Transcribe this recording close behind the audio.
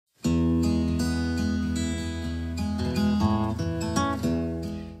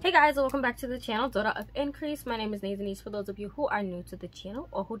Hey guys, welcome back to the channel, Daughter of Increase. My name is NayDenise for those of you who are new to the channel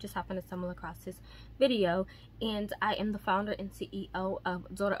or who just happen to stumble across this video. And I am the founder and CEO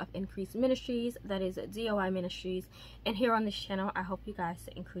of Daughter of Increase Ministries, that is DOI Ministries. And here on this channel, I hope you guys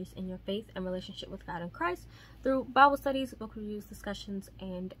to increase in your faith and relationship with God and Christ through Bible studies, book reviews, discussions,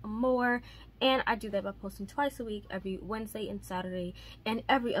 and more. And I do that by posting twice a week, every Wednesday and Saturday, and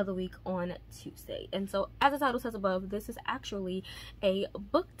every other week on Tuesday. And so, as the title says above, this is actually a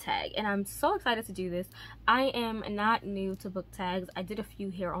book tag, and I'm so excited to do this. I am not new to book tags. I did a few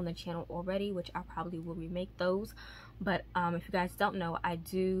here on the channel already, which I probably will remake those. But if you guys don't know, I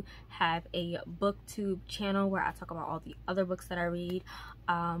do have a booktube channel where I talk about all the other books that I read.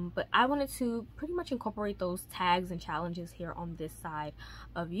 But I wanted to pretty much incorporate those tags and challenges here on this side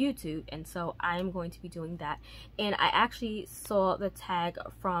of YouTube. And so I'm going to be doing that. And I actually saw the tag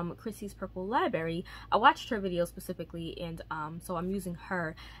from Chrissy's Purple Library. I watched her video specifically, and so I'm using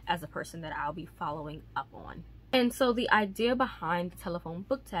her as a person that I'll be following up on. And so the idea behind the telephone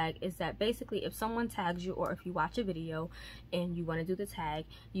book tag is that basically if someone tags you, or if you watch a video and you want to do the tag,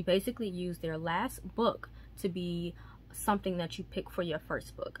 you basically use their last book to be something that you pick for your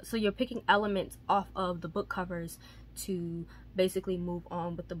first book. So you're picking elements off of the book covers to basically move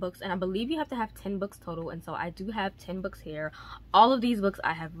on with the books. And I believe you have to have 10 books total, and so I do have 10 books here. All of these books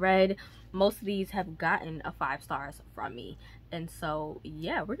I have read. Most of these have gotten a 5 stars from me. And so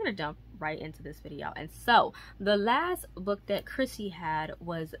yeah, we're gonna jump right into this video. And so the last book that Chrissy had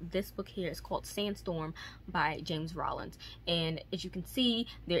was this book here. It's called Sandstorm by James Rollins, and as you can see,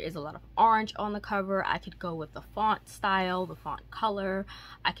 there is a lot of orange on the cover. I could go with the font style, the font color.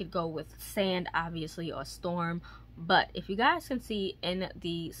 I could go with sand, obviously, or storm. But if you guys can see in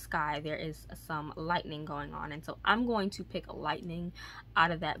the sky, there is some lightning going on, and so I'm going to pick lightning out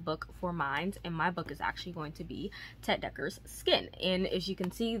of that book for mine. And my book is actually going to be Ted Dekker's Skin, and as you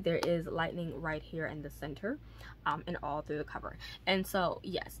can see, there is lightning right here in the center and all through the cover. And so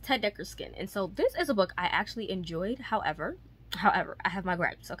yes, Ted Dekker's Skin. And so this is a book I actually enjoyed. However, I have my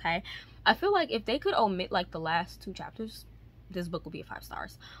gripes. Okay, I feel like if they could omit like the last 2 chapters, this book will be a 5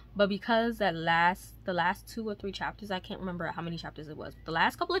 stars. But because the last 2 or 3 chapters, I can't remember how many chapters it was, but the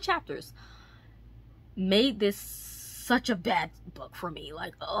last couple of chapters made this such a bad book for me.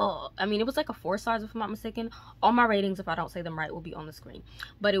 Like, oh, I mean, it was like a 4 stars if I'm not mistaken. All my ratings, if I don't say them right, will be on the screen.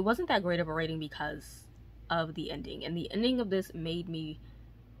 But it wasn't that great of a rating because of the ending. And the ending of this made me,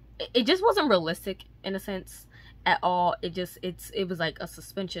 it just wasn't realistic in a sense at all. It was like a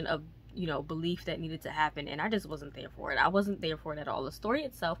suspension of, you know, belief that needed to happen, and I just wasn't there for it. I wasn't there for it at all. The story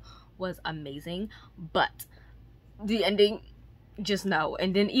itself was amazing, but the ending, just no.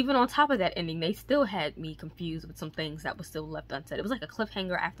 And then even on top of that ending, they still had me confused with some things that were still left unsaid. It was like a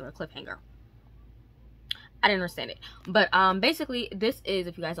cliffhanger after a cliffhanger. I didn't understand it. But basically, this is,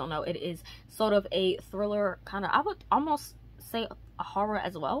 if you guys don't know, it is sort of a thriller kind of, I would almost say a horror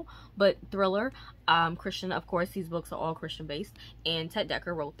as well, but thriller. Christian, of course, these books are all Christian based, and Ted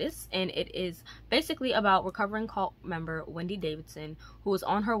Dekker wrote this, and it is basically about recovering cult member Wendy Davidson, who is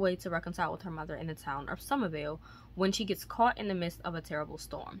on her way to reconcile with her mother in the town of Somerville when she gets caught in the midst of a terrible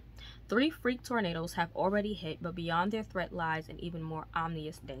storm. 3 freak tornadoes have already hit, but beyond their threat lies an even more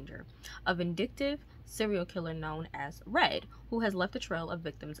ominous danger: a vindictive serial killer known as Red, who has left a trail of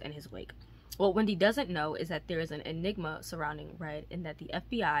victims in his wake. What Wendy doesn't know is that there is an enigma surrounding Red, and that the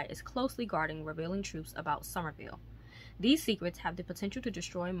FBI is closely guarding revealing truths about Somerville. These secrets have the potential to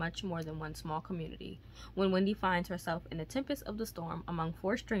destroy much more than one small community. When Wendy finds herself in the tempest of the storm among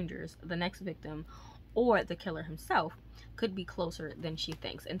 4 strangers, the next victim, or the killer himself, could be closer than she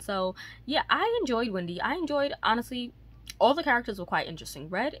thinks. And so, yeah, I enjoyed Wendy. I enjoyed, honestly, all the characters were quite interesting.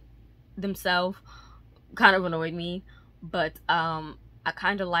 Red themselves kind of annoyed me, but I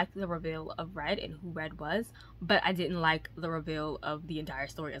kind of liked the reveal of Red and who Red was, but I didn't like the reveal of the entire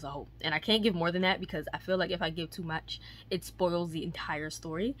story as a whole. And I can't give more than that because I feel like if I give too much, it spoils the entire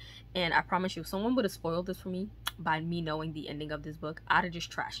story. And I promise you, if someone would have spoiled this for me by me knowing the ending of this book, I'd have just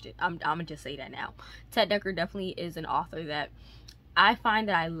trashed it. I'm gonna just say that now. Ted Dekker definitely is an author that I find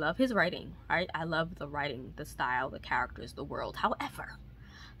that I love his writing, right? I love the writing, the style, the characters, the world. However,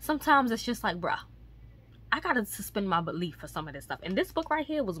 sometimes it's just like, bruh, I gotta suspend my belief for some of this stuff. And this book right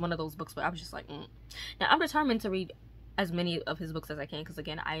here was one of those books where I was just like, Now, I'm determined to read as many of his books as I can, because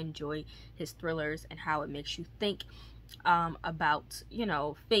again, I enjoy his thrillers and how it makes you think about, you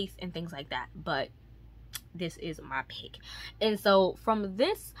know, faith and things like that. But this is my pick. And so from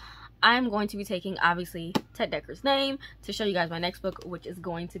this, I'm going to be taking, obviously, Ted Dekker's name to show you guys my next book, which is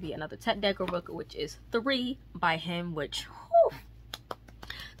going to be another Ted Dekker book, which is 3 by him, which, whew,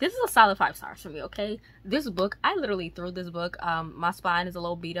 This is a solid 5 stars for me, okay? This book, I literally threw this book. My spine is a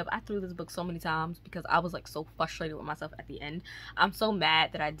little beat up. I threw this book so many times because I was like so frustrated with myself at the end. I'm so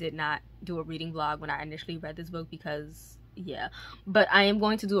mad that I did not do a reading vlog when I initially read this book because, yeah. But I am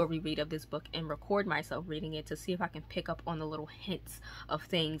going to do a reread of this book and record myself reading it to see if I can pick up on the little hints of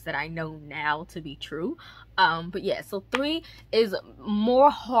things that I know now to be true. But yeah, so 3 is more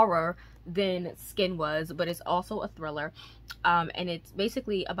horror than Skin was, but it's also a thriller, and it's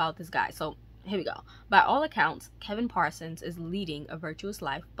basically about this guy. So here we go. By all accounts, Kevin Parsons is leading a virtuous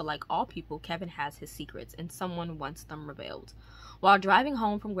life, but like all people, Kevin has his secrets and someone wants them revealed. While driving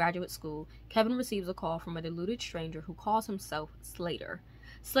home from graduate school, Kevin receives a call from a deluded stranger who calls himself Slater.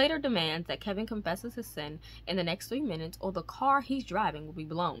 Slater demands that Kevin confesses his sin in the next 3 minutes or the car he's driving will be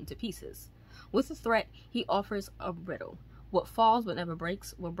blown to pieces. With the threat, he offers a riddle. What falls but never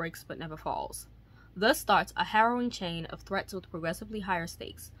breaks, what breaks but never falls. Thus starts a harrowing chain of threats with progressively higher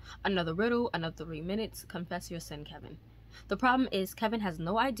stakes. Another riddle, another 3 minutes, confess your sin, Kevin. The problem is Kevin has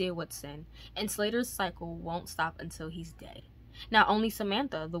no idea what's sin, and Slater's cycle won't stop until he's dead. Now only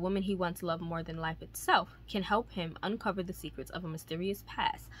Samantha, the woman he once loved more than life itself, can help him uncover the secrets of a mysterious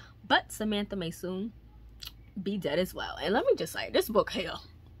past. But Samantha may soon be dead as well. And let me just say, this book, hell,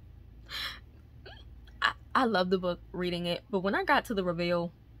 I love the book, reading it, but when I got to the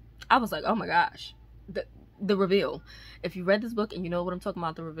reveal, I was like, oh my gosh, the reveal. If you read this book and you know what I'm talking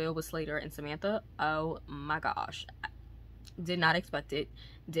about, the reveal with Slater and Samantha, oh my gosh. Did not expect it,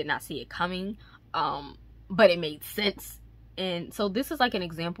 did not see it coming, but it made sense. And so this is like an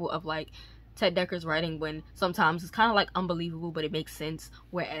example of like Ted Dekker's writing when sometimes it's kind of like unbelievable, but it makes sense.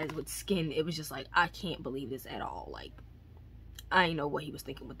 Whereas with Skin, it was just like, I can't believe this at all. Like, I didn't know what he was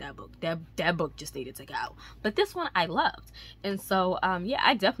thinking with that book. That book just needed to go. But this one I loved. And so, yeah,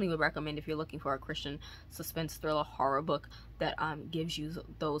 I definitely would recommend if you're looking for a Christian suspense thriller horror book that gives you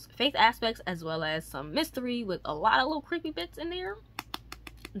those faith aspects as well as some mystery with a lot of little creepy bits in there.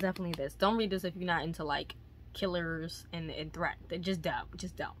 Definitely this. Don't read this if you're not into like killers and threat. Just don't.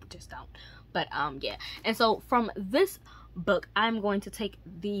 But yeah. And so from this book, I'm going to take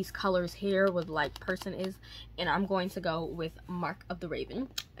these colors here where the like person is, and I'm going to go with Mark of the Raven.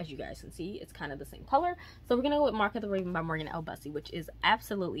 As you guys can see, it's kind of the same color. So we're gonna go with Mark of the Raven by Morgan L. Busse, which is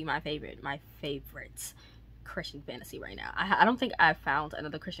absolutely my favorite Christian fantasy right now. I don't think I've found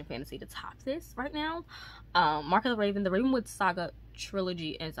another Christian fantasy to top this right now. Mark of the Raven, the Ravenwood Saga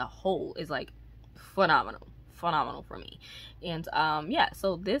trilogy as a whole is like phenomenal for me. And yeah,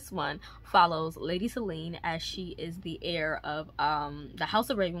 so this one follows Lady Selene as she is the heir of the House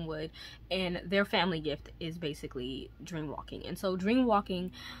of Ravenwood, and their family gift is basically dreamwalking. And so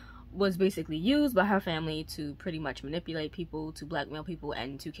dreamwalking was basically used by her family to pretty much manipulate people, to blackmail people,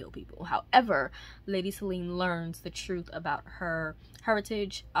 and to kill people. However, Lady Selene learns the truth about her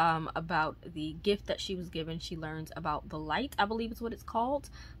heritage, about the gift that she was given. She learns about the light, I believe is what it's called,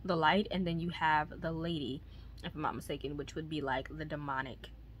 the light, and then you have the lady, if I'm not mistaken, which would be like the demonic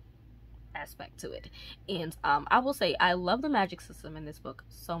aspect to it. And I will say I love the magic system in this book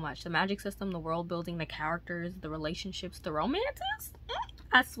so much. The magic system, the world building, the characters, the relationships, the romances.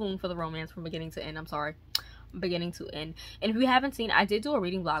 I swoon for the romance from beginning to end. I'm sorry, beginning to end. And if you haven't seen, I did do a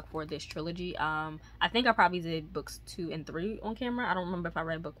reading vlog for this trilogy. I think I probably did books 2 and 3 on camera. I don't remember if I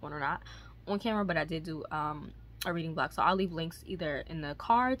read book 1 or not on camera, but I did do a reading vlog, so I'll leave links either in the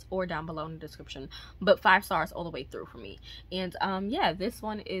cards or down below in the description. But 5 stars all the way through for me. And yeah, this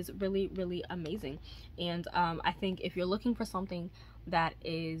one is really amazing. And I think if you're looking for something that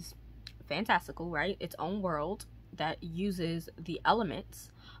is fantastical, right, its own world that uses the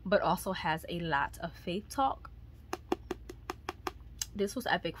elements but also has a lot of faith talk, this was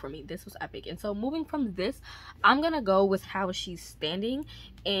epic for me. This was epic. And so moving from this, I'm gonna go with How She's Standing,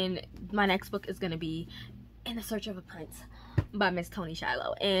 and my next book is gonna be In the Search of a Prince by Miss Toni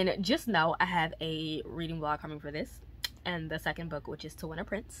Shiloh. And just know I have a reading vlog coming for this and the second book, which is To Win a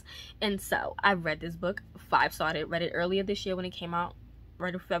Prince. And so I read this book 5-starred, read it earlier this year when it came out,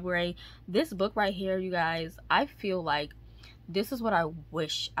 right in February. This book right here, you guys, I feel like this is what I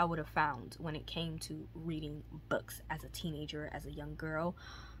wish I would have found when it came to reading books as a teenager, as a young girl.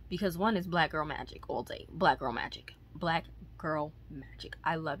 Because one is black girl magic all day. Black girl magic. Black girl magic.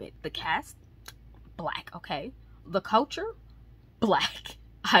 I love it. The cast, black, okay? The culture, black.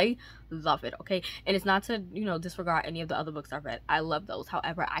 I love it, okay? And it's not to, you know, disregard any of the other books I've read. I love those.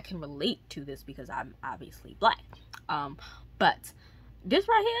 However, I can relate to this because I'm obviously black. But this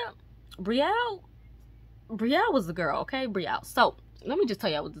right here, Brielle was the girl, okay? Brielle. So let me just tell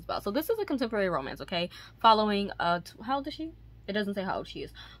you what this is about. So this is a contemporary romance, okay? Following how old is she? It doesn't say how old she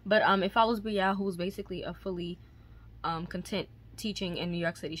is, but it follows Brielle, who is basically a fully content teaching in New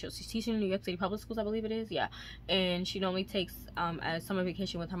York City. She's teaching in New York City public schools, I believe it is, yeah. And she normally takes a summer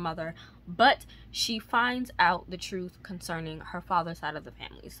vacation with her mother, but she finds out the truth concerning her father's side of the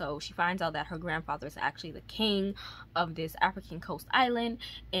family. So she finds out that her grandfather is actually the king of this African coast island,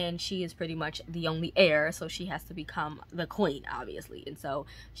 and she is pretty much the only heir, so she has to become the queen, obviously. And so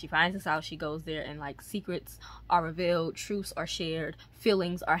she finds this out. She goes there, and like secrets are revealed, truths are shared,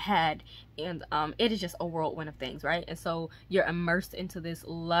 feelings are had, and it is just a whirlwind of things, right? And so you're immersed into this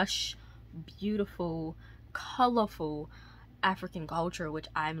lush, beautiful, colorful African culture, which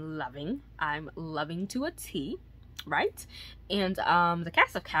I'm loving to a T, right? And the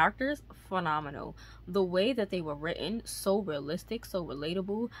cast of characters, phenomenal. The way that they were written, so realistic, so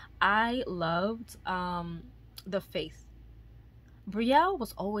relatable. I loved the faith. Brielle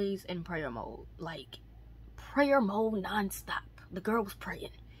was always in prayer mode, like prayer mode nonstop. The girl was praying.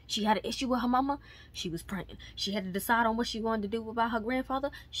 She had an issue with her mama, she was praying. She had to decide on what she wanted to do about her grandfather,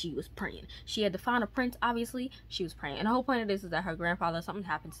 she was praying. She had to find a prince, obviously, she was praying. And the whole point of this is that her grandfather, something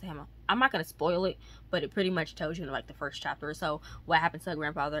happens to him. I'm not going to spoil it, but it pretty much tells you in like the first chapter or so what happens to her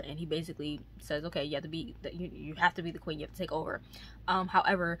grandfather, and he basically says, okay, you have to be the queen, you have to take over.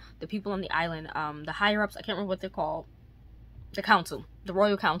 However, the people on the island, the higher ups, I can't remember what they're called, the council, the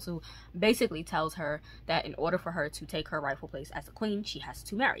royal council, basically tells her that in order for her to take her rightful place as a queen, she has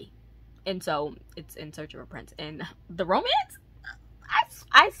to marry. And so it's In Search of a Prince. And the romance,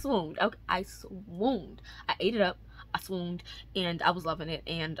 I swooned. Okay, I swooned. I ate it up. I swooned, and I was loving it.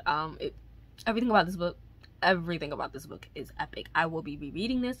 And everything about this book is epic. I will be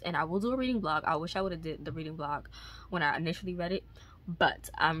rereading this, and I will do a reading blog. I wish I would have did the reading blog when I initially read it, but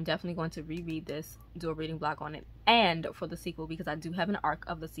I'm definitely going to reread this, do a reading blog on it, and for the sequel, because I do have an arc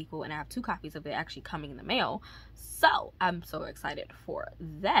of the sequel, and I have 2 copies of it actually coming in the mail. So I'm so excited for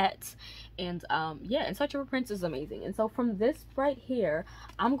that. And yeah, In Search of a Prince is amazing. And so from this right here,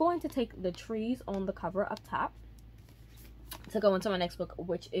 I'm going to take the trees on the cover up top to go into my next book,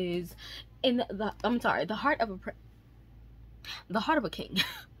 which is The Heart of a King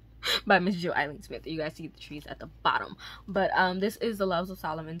by Miss Jill Eileen Smith. You guys see the trees at the bottom, but this is The Loves of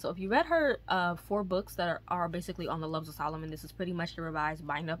Solomon. So if you read her 4 books that are basically on the Loves of Solomon, this is pretty much the revised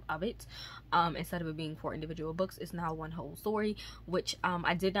bind up of it. Instead of it being 4 individual books, it's now one whole story, which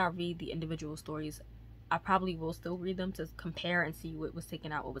I did not read the individual stories. I probably will still read them to compare and see what was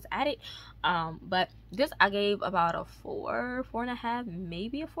taken out, what was added. But this I gave about a 4.5,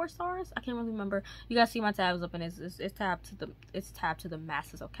 maybe a 4 stars. I can't really remember. You guys see my tabs up, and it's tabbed to the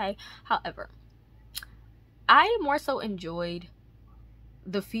masses, okay? However, I more so enjoyed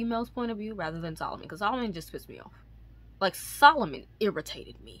the female's point of view rather than Solomon, because Solomon just pissed me off. Like, Solomon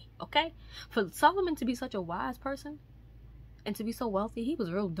irritated me, okay? For Solomon to be such a wise person and to be so wealthy, he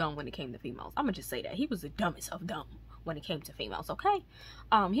was real dumb when it came to females. I'm gonna just say that. He was the dumbest of dumb when it came to females, okay? He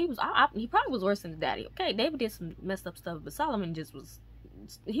probably was worse than his daddy, okay? David did some messed up stuff, but Solomon just was,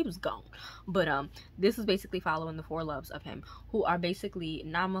 he was gone. But this is basically following the 4 loves of him, who are basically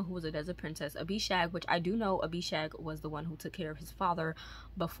Nama, who was a desert princess, Abishag, which I do know Abishag was the one who took care of his father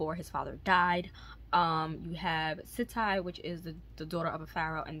before his father died. You have Sittai, which is the daughter of a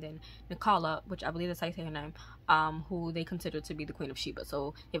pharaoh, and then Nikala, which I believe that's how you say her name, who they consider to be the Queen of Sheba.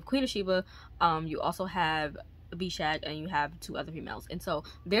 So you have Queen of Sheba, you also have Abishag, and you have 2 other females. And so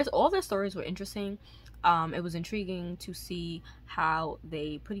all their stories were interesting. It was intriguing to see how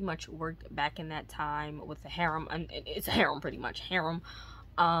they pretty much worked back in that time with the harem, and it's a harem, pretty much harem,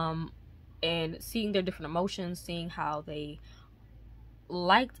 and seeing their different emotions, seeing how they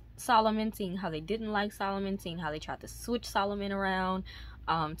liked Solomon, seeing how they didn't like Solomon, seeing how they tried to switch Solomon around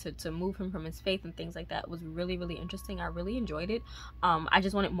to move him from his faith and things like that was really, really interesting. I really enjoyed it. I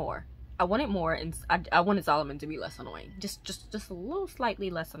just wanted more. I wanted more, and I wanted Solomon to be less annoying, just a little slightly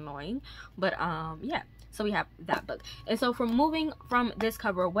less annoying. But yeah, so we have that book. And so from moving from this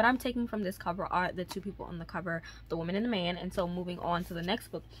cover, what I'm taking from this cover are the 2 people on the cover, the woman and the man. And so moving on to the next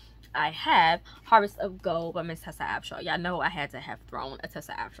book, I have Harvest of Gold by Miss Tessa Afshar. Y'all know I had to have thrown a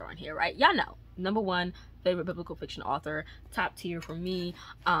Tessa Afshar in here, right? Y'all know, #1 favorite biblical fiction author, top tier for me.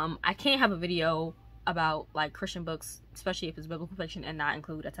 I can't have a video about like Christian books, especially if it's biblical fiction, and not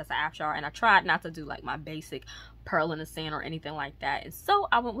include a Tessa Afshar. And I tried not to do like my basic Pearl in the Sand or anything like that, and so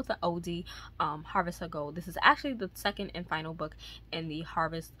I went with the OD, Harvest of Gold. This is actually the 2nd and final book in the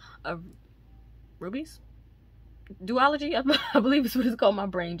Harvest of Rubies duology. I believe is what it's called. My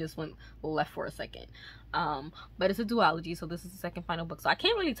brain just went left for a second. But it's a duology, so this is the 2nd final book. So I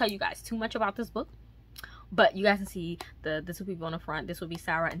can't really tell you guys too much about this book, but you guys can see the 2 people on the front. This would be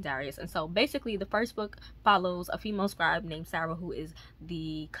Sarah and Darius. And so basically the first book follows a female scribe named Sarah, who is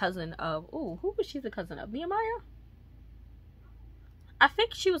the cousin of, who was she the cousin of? Nehemiah? I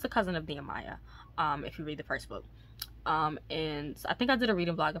think she was a cousin of Nehemiah, if you read the first book. And I think I did a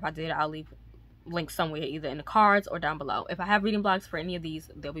reading blog. If I did, I'll leave links somewhere, either in the cards or down below. If I have reading blogs for any of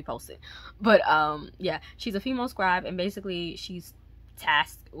these, they'll be posted. But yeah, she's a female scribe, and basically she's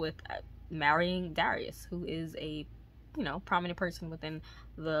tasked with marrying Darius, who is a, you know, prominent person within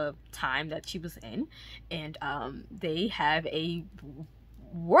the time that she was in. And they have a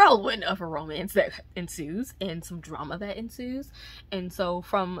whirlwind of a romance that ensues, and some drama that ensues. And so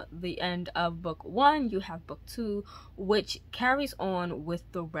from the end of book 1, you have book 2, which carries on with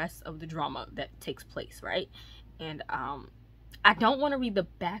the rest of the drama that takes place, right? And I don't want to read the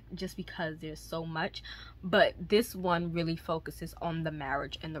back just because there's so much, but this one really focuses on the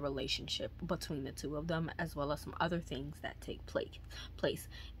marriage and the relationship between the two of them, as well as some other things that take place.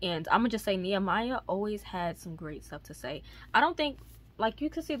 And I'm gonna just say Nehemiah always had some great stuff to say. I don't think, like,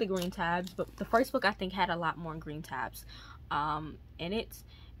 you could see the green tabs, but the first book I think had a lot more green tabs in it.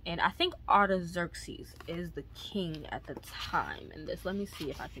 And I think Artaxerxes is the king at the time in this. Let me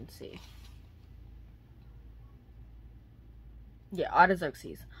see if I can see. Yeah,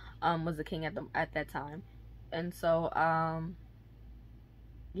 Artaxerxes was the king at that time. And so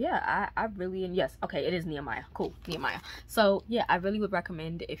yeah, I really, and yes, okay, it is Nehemiah. Cool, Nehemiah. So yeah, I really would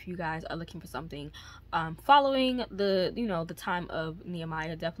recommend, if you guys are looking for something following the, you know, the time of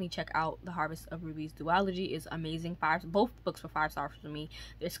Nehemiah, definitely check out The Harvest of Rubies. Duology is amazing. Both books were 5 stars for me.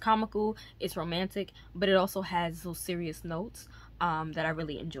 It's comical, it's romantic, but it also has those serious notes that I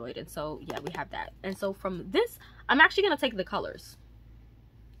really enjoyed. And so yeah, we have that. And so from this, I'm actually gonna take the colors,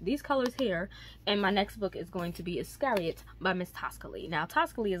 these colors here, and my next book is going to be Iscariot by Miss Tosca Lee. Now,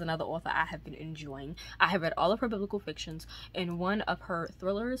 Tosca Lee is another author I have been enjoying. I have read all of her biblical fictions, and one of her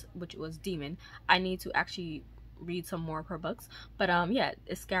thrillers, which was Demon. I need to actually read some more of her books. But yeah,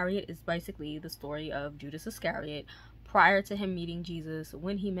 Iscariot is basically the story of Judas Iscariot prior to him meeting Jesus,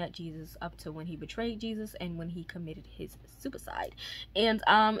 when he met Jesus, up to when he betrayed Jesus, and when he committed his suicide. And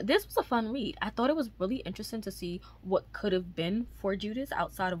this was a fun read. I thought it was really interesting to see what could have been for Judas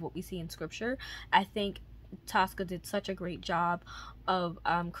outside of what we see in scripture. I think Tosca did such a great job of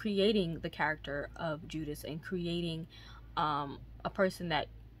creating the character of Judas, and creating a person that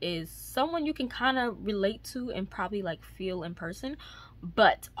is someone you can kind of relate to and probably like feel in person,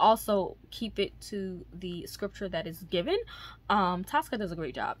 but also keep it to the scripture that is given. Tosca does a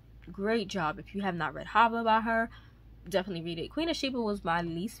great job. If you have not read Hava by her, definitely read it. Queen of Sheba was my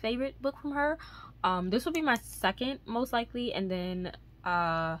least favorite book from her. This would be my second most likely, and then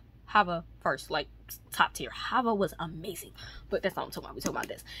Hava first, like top tier. Hava was amazing, but that's not what I'm talking about. We're talking about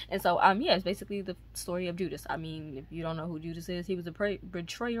this. And so yeah, it's basically the story of Judas. I mean, if you don't know who Judas is, he was a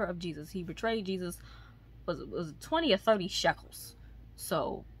betrayer of Jesus. He betrayed Jesus, was 20 or 30 shekels.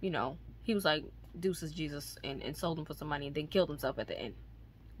 So, you know, he was like, deuces Jesus, and sold him for some money, and then killed himself at the end,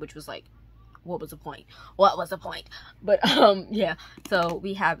 which was like, what was the point? But yeah, so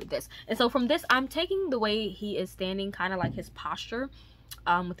we have this. And so from this, I'm taking the way he is standing, kind of like his posture,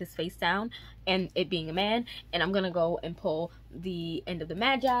 with his face down, and it being a man, and I'm gonna go and pull The End of the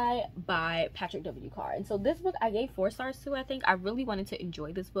Magi by Patrick W. Carr. And so this book I gave 4 stars to. I think I really wanted to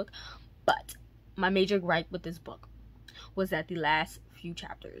enjoy this book, but my major gripe with this book was that the last few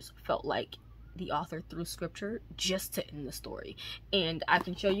chapters felt like the author threw scripture just to end the story. And I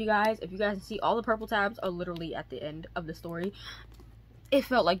can show you guys, if you guys can see, all the purple tabs are literally at the end of the story. It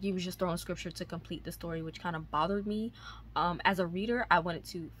felt like you was just throwing scripture to complete the story, which kind of bothered me. As a reader, I wanted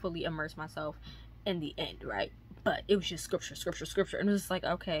to fully immerse myself in the end, right? But it was just scripture, and it was just like,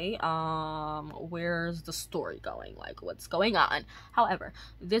 okay, where's the story going? Like, what's going on? However,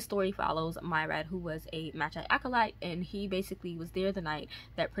 this story follows Myrad, who was a Magi acolyte, and he basically was there the night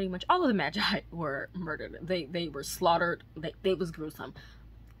that pretty much all of the Magi were murdered. They were slaughtered. They was gruesome.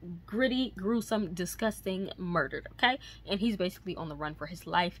 Gritty, gruesome, disgusting, murdered, okay? And he's basically on the run for his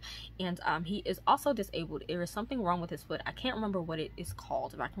life, and he is also disabled. There is something wrong with his foot. I can't remember what it is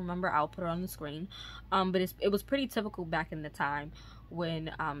called. If I can remember, I'll put it on the screen. But it was pretty typical back in the time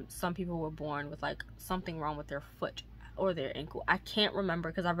when some people were born with like something wrong with their foot or their ankle. I can't remember,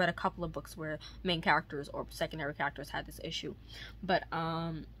 because I read a couple of books where main characters or secondary characters had this issue. But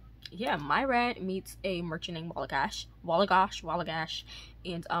yeah, Myrad meets a merchant named Wallagash,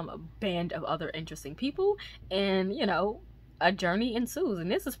 and a band of other interesting people, and you know, a journey ensues. And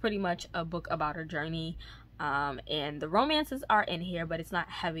this is pretty much a book about a journey, and the romances are in here, but it's not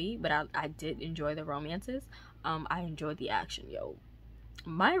heavy. But I did enjoy the romances. I enjoyed the action. Yo,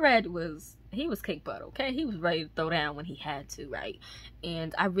 Myrad was kick butt, okay? He was ready to throw down when he had to, right?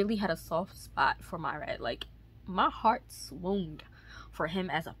 And I really had a soft spot for Myrad. Like, my heart swooned for him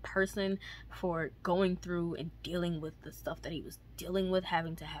as a person, for going through and dealing with the stuff that he was dealing with,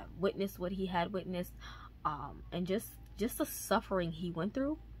 having to have witnessed what he had witnessed, and just the suffering he went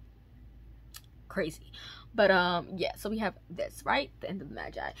through. Crazy. But yeah, so we have this, right, the end of the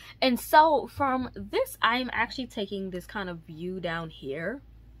Magi. And so from this, I'm actually taking this kind of view down here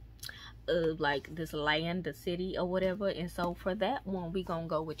of like this land, the city or whatever. And so for that one, we gonna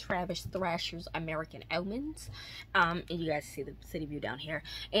go with Thrasher's American Omens. And you guys see the city view down here,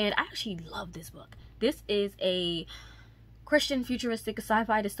 and I actually love this book. This is a Christian futuristic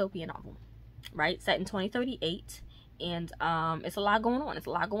sci-fi dystopian novel, right, set in 2038. And it's a lot going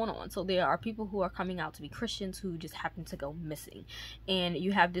on. So there are people who are coming out to be Christians who just happen to go missing. And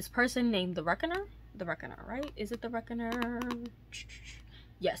you have this person named the Reckoner, right? Is it the Reckoner?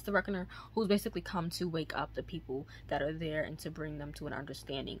 Yes, the Reckoner, who's basically come to wake up the people that are there and to bring them to an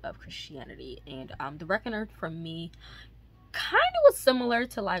understanding of Christianity. And the Reckoner, for me, kind of was similar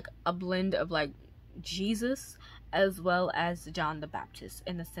to like a blend of like Jesus as well as John the Baptist,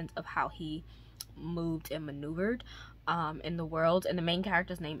 in the sense of how he moved and maneuvered in the world. And the main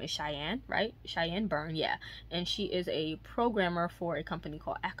character's name is Cheyenne, right? Cheyenne Byrne, yeah. And she is a programmer for a company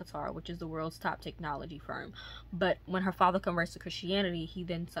called Afshar, which is the world's top technology firm. But when her father converts to Christianity, he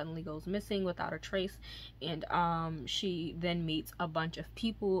then suddenly goes missing without a trace. And she then meets a bunch of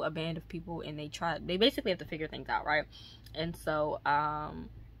people, a band of people, and they basically have to figure things out, right? And so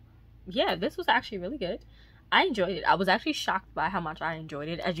yeah, this was actually really good. I enjoyed it. I was actually shocked by how much I enjoyed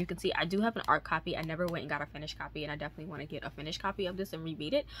it. As you can see, I do have an art copy. I never went and got a finished copy, and I definitely want to get a finished copy of this and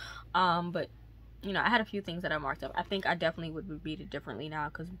reread it. But you know, I had a few things that I marked up. I think I definitely would read it differently now,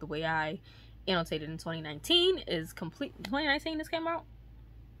 because the way I annotated in 2019 is complete. 2019 this came out?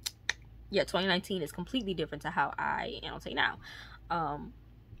 Yeah, 2019 is completely different to how I annotate now.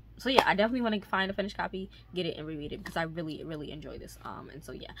 So yeah, I definitely want to find a finished copy, get it, and reread it, because I really enjoy this. And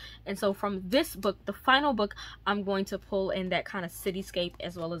so yeah, and so from this book, the final book, I'm going to pull in that kind of cityscape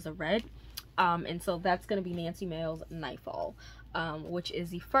as well as a red. And so that's going to be Nancy Mehl's Nightfall, which is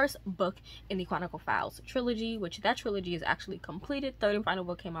the first book in the Chronicle Files trilogy, which that trilogy is actually completed. Third and final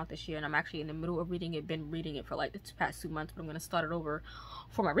book came out this year, and I'm actually in the middle of reading it. Been reading it for like the past 2 months, but I'm going to start it over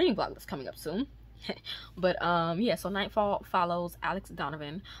for my reading blog that's coming up soon. But yeah, so Nightfall follows Alex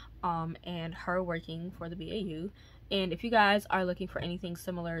Donovan and her working for the BAU. And if you guys are looking for anything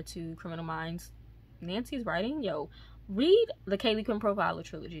similar to Criminal Minds, Nancy's writing, yo, read the Kaylee Quinn Profiler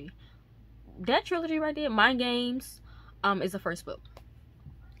trilogy. That trilogy right there, Mind Games, is the first book.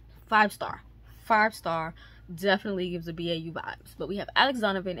 5-star. 5-star. Definitely gives the BAU vibes. But we have Alex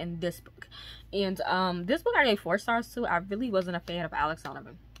Donovan in this book. And this book I gave 4 stars to. I really wasn't a fan of Alex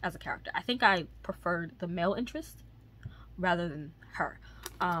Donovan as a character. I think I preferred the male interest rather than her.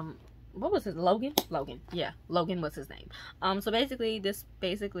 What was his Logan? Yeah, Logan was his name. So basically, this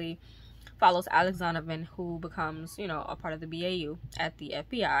follows Alex Donovan, who becomes, you know, a part of the BAU at the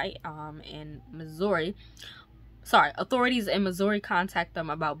FBI in Missouri. Sorry, authorities in Missouri contact them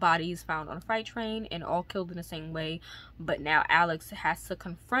about bodies found on a freight train and all killed in the same way. But now Alex has to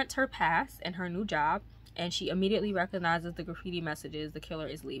confront her past and her new job, and she immediately recognizes the graffiti messages the killer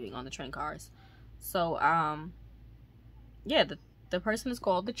is leaving on the train cars. So yeah, the person is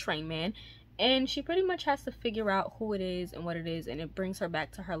called the Train Man, and she pretty much has to figure out who it is and what it is, and it brings her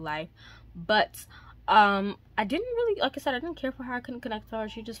back to her life. But I didn't really, like I said, I didn't care for her. I couldn't connect to her.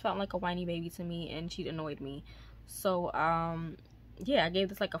 She just felt like a whiny baby to me, and she annoyed me. So yeah, I gave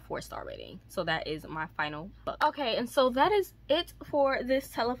this like a 4-star rating. So that is my final book. Okay, and so that is it for this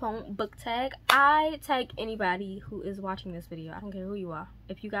telephone book tag. I tag anybody who is watching this video. I don't care who you are.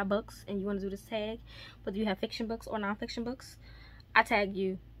 If you got books and you want to do this tag, whether you have fiction books or non-fiction books, I tag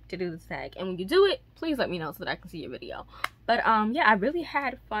you to do this tag. And when you do it, please let me know so that I can see your video. But yeah, I really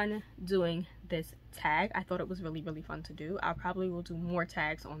had fun doing this tag. I thought it was really fun to do. I probably will do more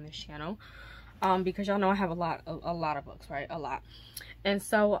tags on this channel. Because y'all know I have a lot of books, right? A lot. And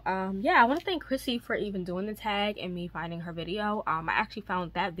so yeah, I want to thank Chrissy for even doing the tag and me finding her video. I actually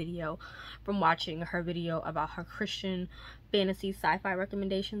found that video from watching her video about her Christian fantasy sci-fi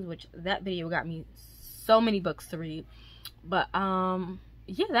recommendations, which that video got me so many books to read. But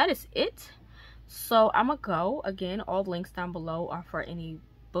yeah, that is it. So I'm gonna go again. All the links down below are for any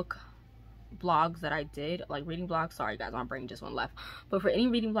book blogs that I did, like reading blogs. Sorry guys, my brain just went left. But for any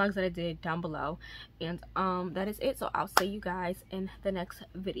reading blogs that I did, down below. And that is it. So I'll see you guys in the next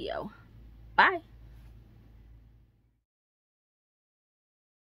video. Bye.